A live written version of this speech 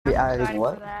Adding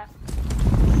what?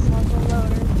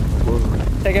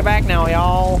 Take it back now,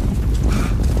 y'all.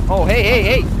 Oh, hey, hey,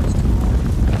 hey!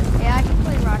 Yeah, I can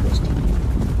play Rocket League.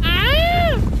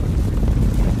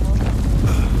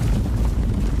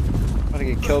 I'm gonna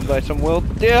get killed by some will.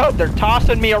 Dude, they're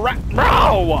tossing me around,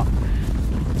 bro!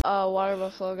 Water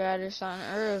Buffalo guy just on,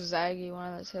 or Zaggy,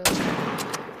 one of the two.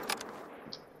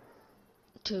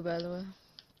 Two, by the way.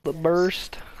 The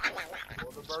burst.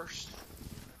 Oh, the burst.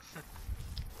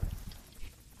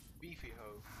 Beefy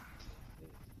hoe.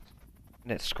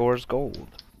 And it scores gold.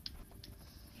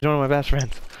 He's one of my best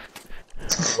friends.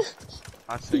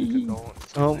 I send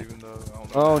condolences, Oh. even though I don't know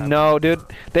Oh what no, dude.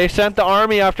 They sent the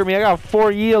army after me. I got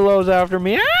 4 Yelos after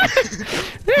me.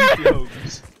 happened.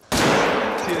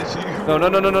 TSU. No, no,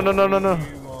 no, no, no, no, no, no, no.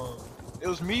 It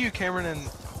was me, you, Cameron, and I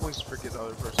always forget the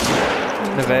other person.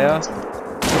 Nevea.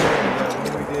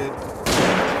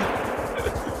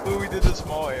 When we did the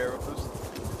small arrows.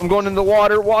 I'm going in the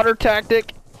water. Water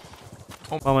tactic.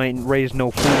 I ain't raised no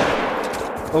food.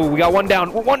 Oh, we got one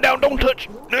down. One down. Don't touch.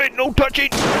 Hey, no touching.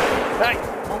 Hey.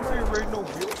 Mama ain't raised no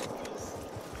wheel.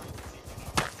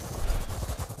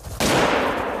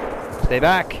 Stay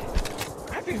back.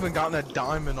 I haven't even gotten a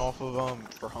diamond off of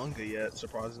for hunger yet,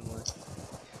 surprisingly.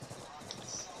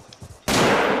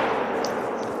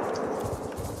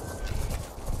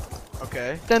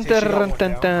 Okay.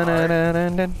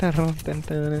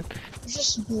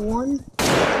 Just one.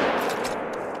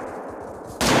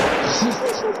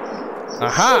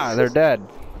 Aha, they're dead.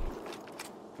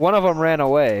 One of them ran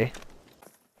away.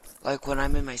 Like when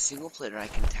I'm in my single player, I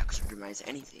can taxidermize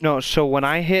anything. No, so when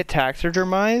I hit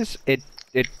taxidermize, it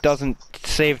doesn't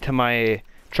save to my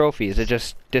trophies. It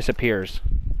just disappears.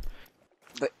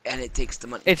 And it takes the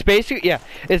money. It's basically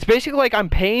it's basically like I'm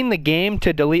paying the game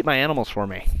to delete my animals for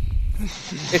me.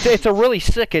 it's a really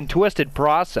sick and twisted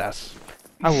process.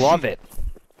 I love it.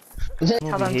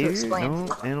 Tell them to explain.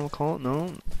 No, animal call, no,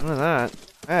 none of that.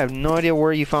 I have no idea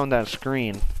where you found that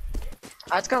screen.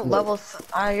 I just got level.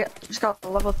 I just got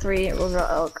level 3 over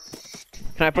elk.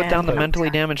 Can I put down the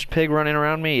mentally damaged pig running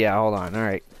around me? Yeah, hold on. All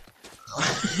right.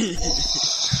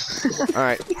 All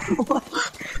right. Come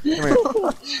here.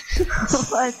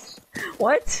 What?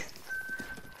 What?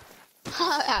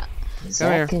 Is Come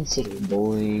that here. considered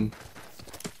bullying?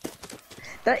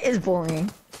 That is bullying.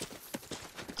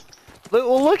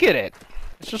 Well, look at it.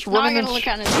 It's just Now I'm running. gonna look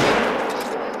at his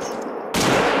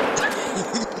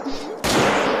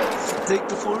Take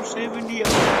the 470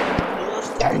 out.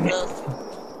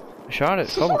 I shot it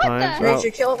a couple What the times. heck? You Oh,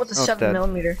 should kill it with a it's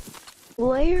 7mm.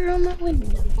 layer on the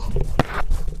window.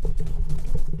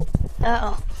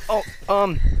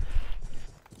 Oh,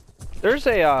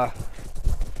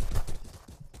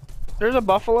 there's a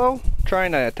buffalo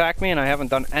trying to attack me, and I haven't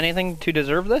done anything to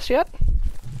deserve this yet.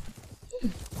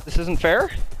 This isn't fair.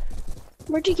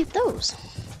 Where'd you get those?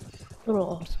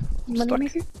 Little money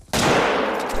maker?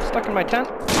 Stuck in my tent.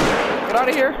 Get out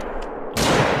of here,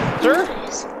 sir.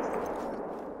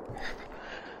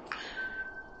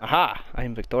 Aha! I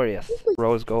am victorious.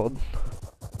 Rose gold.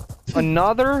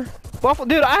 Another buffalo,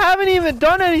 dude. I haven't even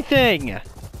done anything.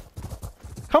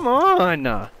 Come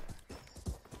on.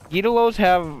 Gidolos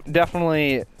have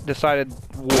definitely decided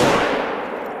war.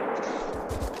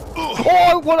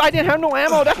 Oh, well, I didn't have no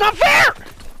ammo. That's not fair.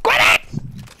 Quit it!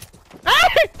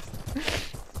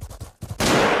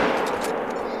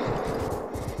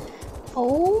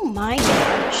 Oh my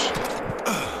gosh.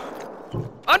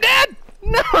 I'm dead!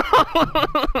 No!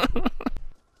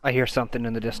 I hear something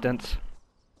in the distance.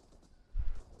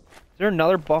 Is there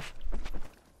another buff?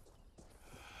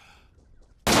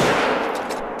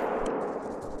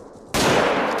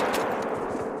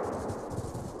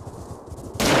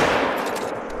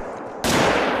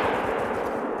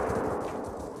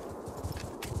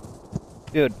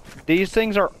 Dude, these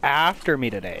things are after me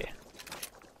today.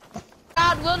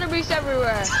 God, wildebeest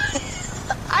everywhere.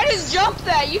 I just jumped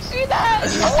that. You see that?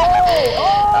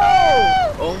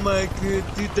 Oh my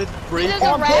god, dude, that break. There's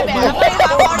a rabbit. I'm like,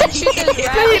 how hard to shoot this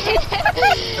rabbit?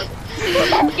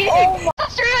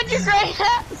 That's 300 grand.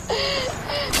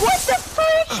 What the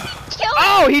frick? Kill him.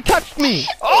 Oh, he touched me!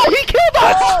 Oh, he killed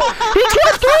us! He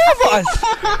killed 3 of us!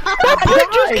 That pig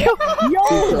just killed.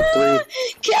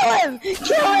 Kill him!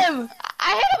 Kill him!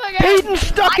 I hit him again. Peyton's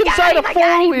stuck inside a I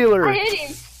four-wheeler. hit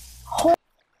him.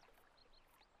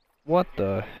 What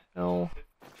the hell?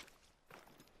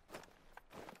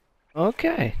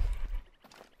 Okay.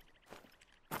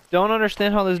 Don't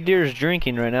understand how this deer is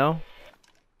drinking right now.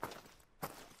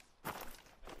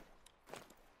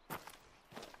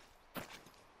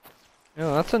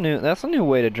 Yeah, that's a new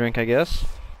way to drink, I guess.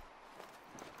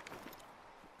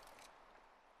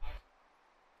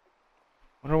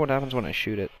 Wonder what happens when I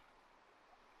shoot it.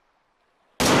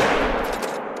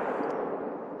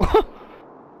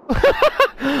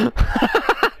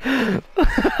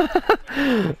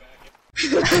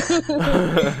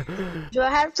 Do I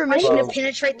have permission to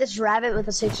penetrate this rabbit with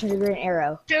a 600-grain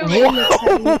arrow? What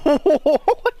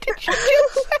did you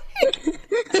just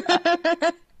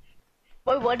say?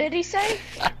 Wait, what did he say?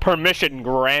 Permission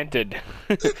granted.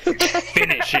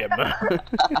 Finish him.